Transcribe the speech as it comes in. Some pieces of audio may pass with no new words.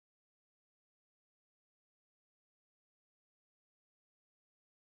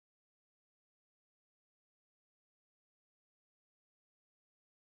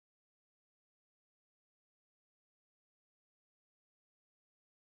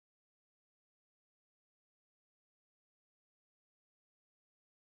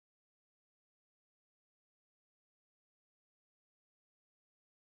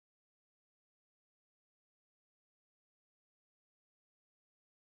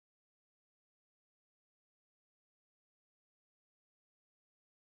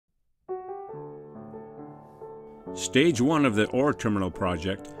Stage 1 of the ore terminal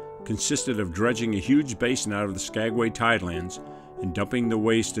project consisted of dredging a huge basin out of the Skagway tidelands and dumping the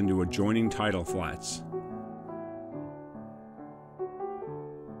waste into adjoining tidal flats.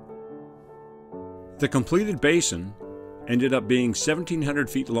 The completed basin ended up being 1,700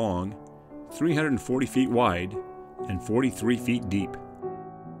 feet long, 340 feet wide, and 43 feet deep.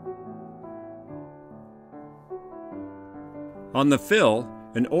 On the fill,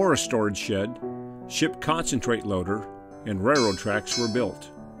 an ore storage shed, ship concentrate loader, and railroad tracks were built.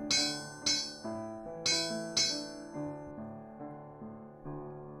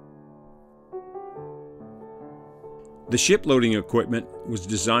 The shiploading equipment was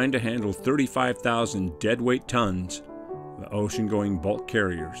designed to handle 35,000 deadweight tons of ocean-going bulk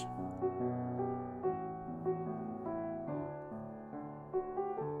carriers.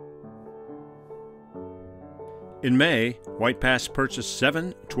 In May, White Pass purchased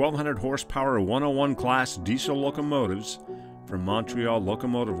 7 1,200 horsepower 101 class diesel locomotives from Montreal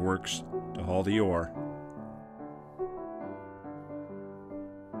Locomotive Works to haul the ore.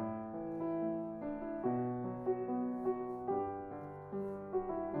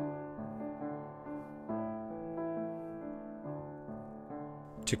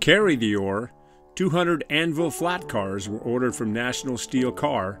 To carry the ore, 200 anvil flat cars were ordered from National Steel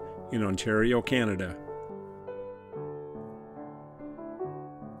Car in Ontario, Canada.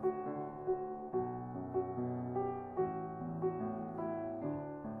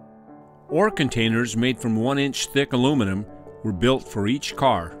 Ore containers made from 1-inch thick aluminum were built for each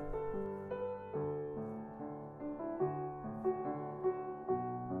car.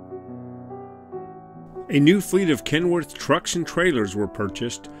 A new fleet of Kenworth trucks and trailers were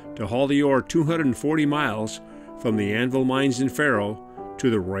purchased to haul the ore 240 miles from the Anvil mines in Faro to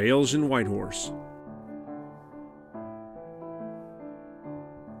the rails in Whitehorse.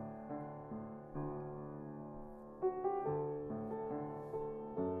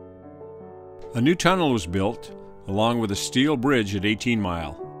 A new tunnel was built, along with a steel bridge at 18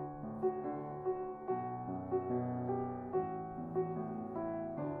 Mile.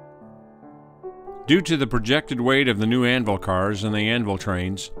 Due to the projected weight of the new anvil cars and the anvil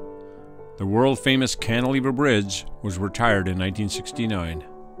trains, the world-famous Cantilever Bridge was retired in 1969.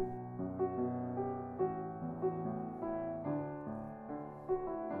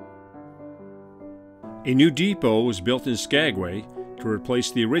 A new depot was built in Skagway to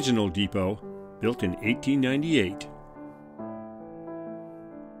replace the original depot, built in 1898.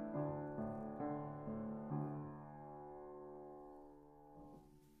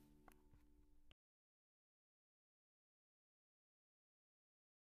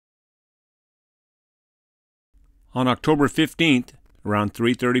 On October 15th, around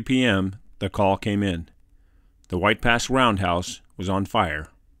 3:30 p.m., the call came in. The White Pass Roundhouse was on fire.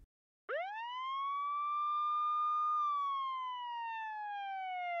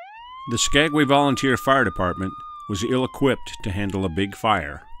 The Skagway Volunteer Fire Department was ill-equipped to handle a big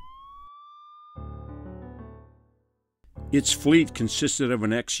fire. Its fleet consisted of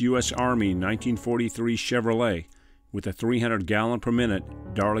an ex-U.S. Army 1943 Chevrolet with a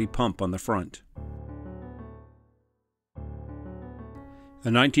 300-gallon-per-minute Darley pump on the front. A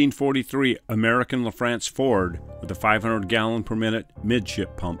 1943 American LaFrance Ford with a 500-gallon-per-minute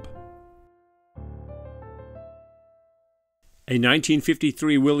midship pump. A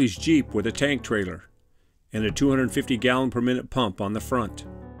 1953 Willys Jeep with a tank trailer and a 250-gallon-per-minute pump on the front.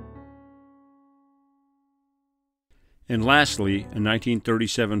 And lastly, a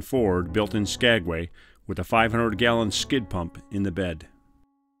 1937 Ford built in Skagway with a 500-gallon skid pump in the bed.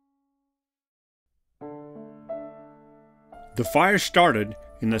 The fire started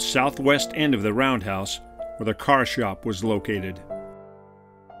in the southwest end of the roundhouse where the car shop was located.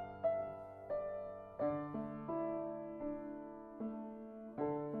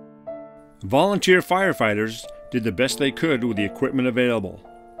 Volunteer firefighters did the best they could with the equipment available.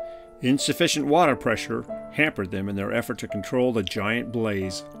 Insufficient water pressure hampered them in their effort to control the giant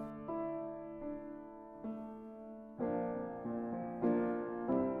blaze.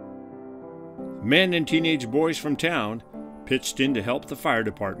 Men and teenage boys from town pitched in to help the fire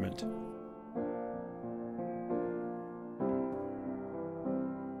department.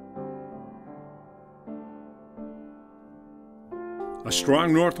 A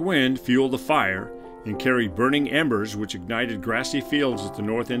strong north wind fueled the fire and carried burning embers which ignited grassy fields at the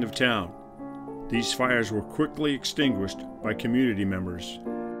north end of town. These fires were quickly extinguished by community members.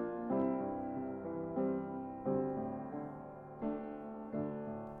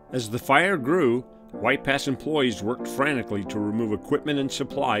 As the fire grew, White Pass employees worked frantically to remove equipment and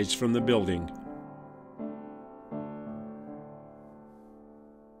supplies from the building.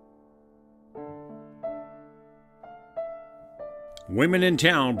 Women in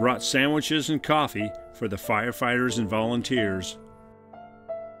town brought sandwiches and coffee for the firefighters and volunteers.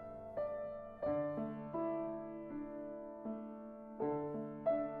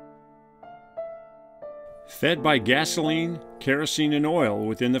 Fed by gasoline, kerosene, and oil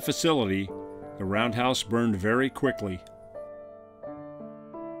within the facility, the roundhouse burned very quickly.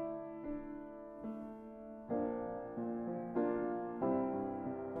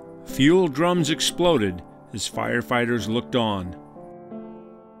 Fuel drums exploded as firefighters looked on.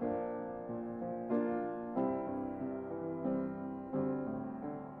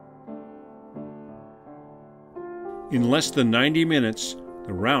 In less than 90 minutes,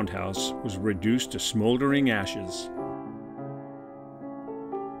 the roundhouse was reduced to smoldering ashes.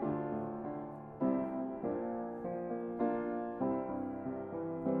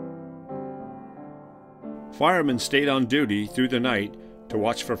 Firemen stayed on duty through the night to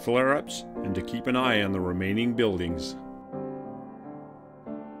watch for flare-ups and to keep an eye on the remaining buildings.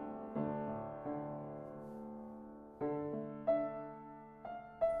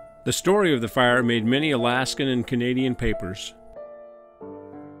 The story of the fire made many Alaskan and Canadian papers.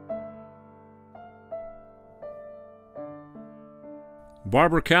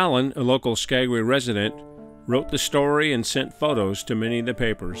 Barbara Callan, a local Skagway resident, wrote the story and sent photos to many of the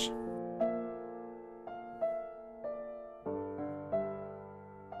papers.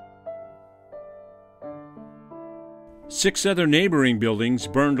 Six other neighboring buildings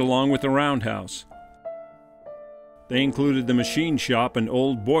burned along with the roundhouse. They included the machine shop and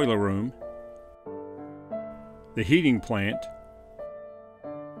old boiler room, the heating plant,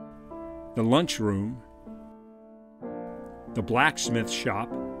 the lunchroom, the blacksmith shop,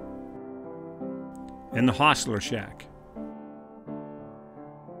 and the hostler shack.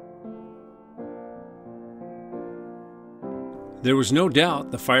 There was no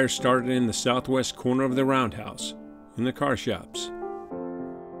doubt the fire started in the southwest corner of the roundhouse, in the car shops.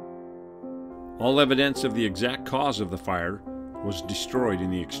 All evidence of the exact cause of the fire was destroyed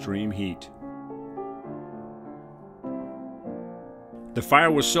in the extreme heat. The fire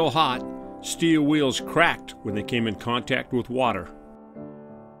was so hot, steel wheels cracked when they came in contact with water.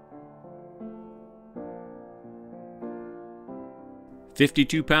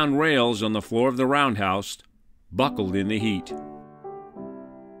 "52-pound rails on the floor of the roundhouse buckled in the heat.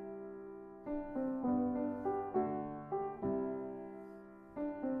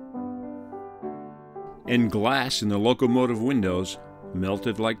 And glass in the locomotive windows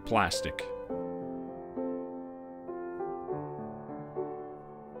melted like plastic.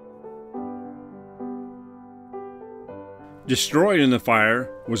 Destroyed in the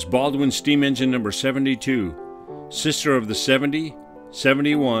fire was Baldwin steam engine number 72, sister of the 70,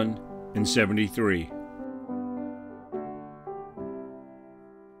 71, and 73.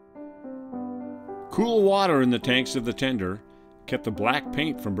 Cool water in the tanks of the tender kept the black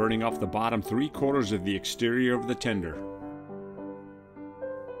paint from burning off the bottom 3/4 of the exterior of the tender.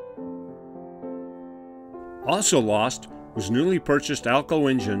 Also lost was newly purchased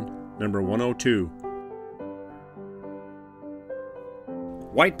Alco engine number 102.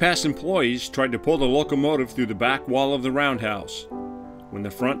 White Pass employees tried to pull the locomotive through the back wall of the roundhouse. When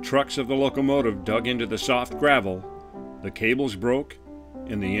the front trucks of the locomotive dug into the soft gravel, the cables broke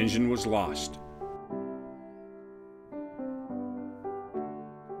and the engine was lost.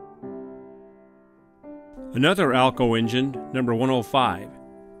 Another Alco engine, number 105.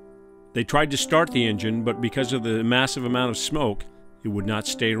 They tried to start the engine, but because of the massive amount of smoke, it would not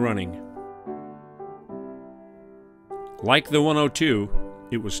stay running. Like the 102,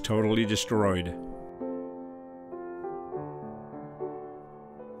 it was totally destroyed.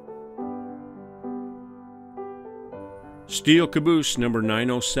 Steel caboose number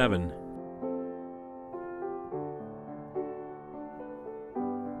 907.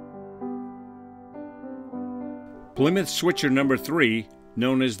 Plymouth switcher number 3,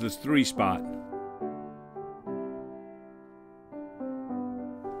 known as the 3-spot.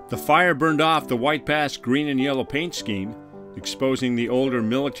 The fire burned off the White Pass green and yellow paint scheme, exposing the older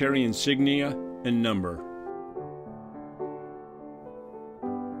military insignia and number.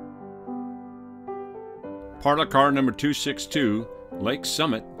 Parlor car number 262, Lake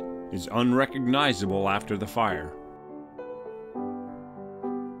Summit, is unrecognizable after the fire.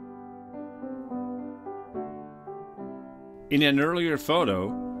 In an earlier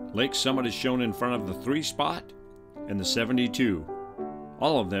photo, Lake Summit is shown in front of the 3-spot and the 72.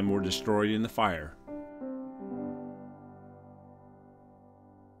 All of them were destroyed in the fire.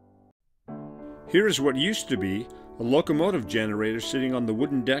 Here is what used to be a locomotive generator sitting on the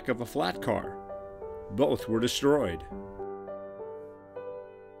wooden deck of a flat car. Both were destroyed.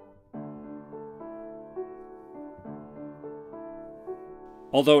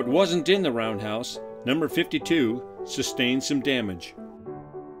 Although it wasn't in the roundhouse, number 52 sustained some damage.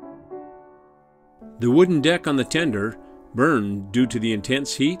 The wooden deck on the tender burned due to the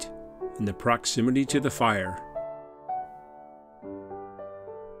intense heat and the proximity to the fire.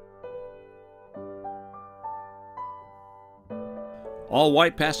 All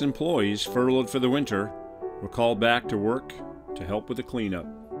White Pass employees furloughed for the winter were called back to work to help with the cleanup.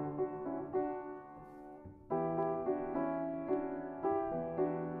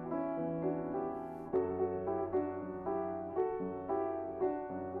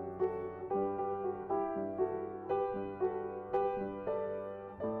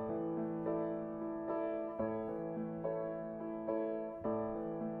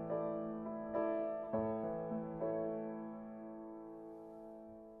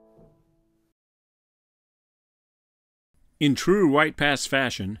 In true White Pass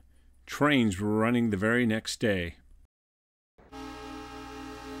fashion, trains were running the very next day.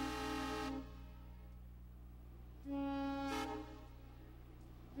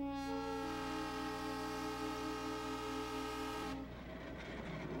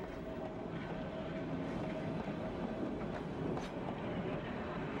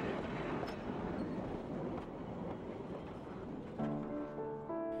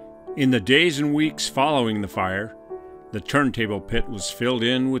 In the days and weeks following the fire, the turntable pit was filled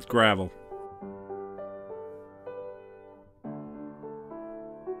in with gravel.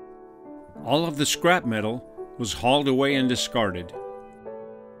 All of the scrap metal was hauled away and discarded.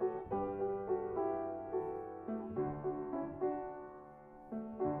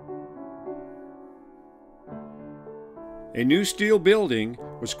 A new steel building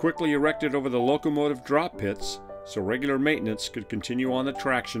was quickly erected over the locomotive drop pits so regular maintenance could continue on the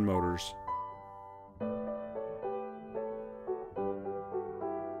traction motors.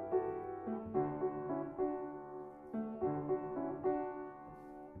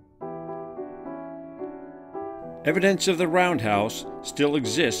 Evidence of the roundhouse still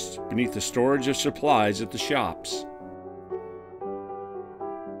exists beneath the storage of supplies at the shops.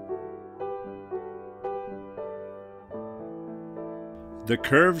 The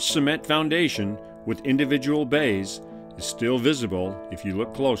curved cement foundation with individual bays is still visible if you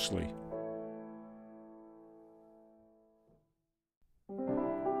look closely.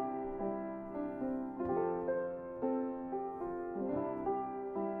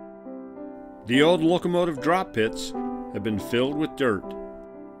 The old locomotive drop pits have been filled with dirt.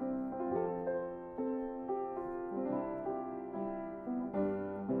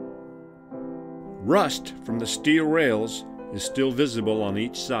 Rust from the steel rails is still visible on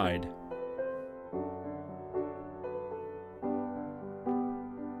each side.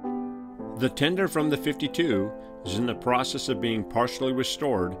 The tender from the 52 is in the process of being partially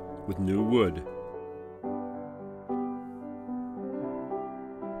restored with new wood.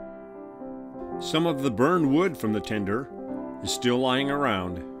 Some of the burned wood from the tender is still lying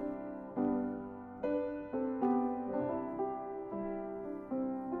around.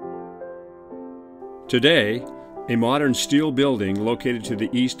 Today, a modern steel building located to the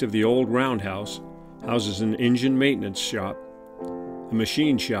east of the old roundhouse houses an engine maintenance shop, a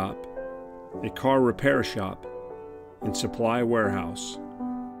machine shop, a car repair shop, and supply warehouse.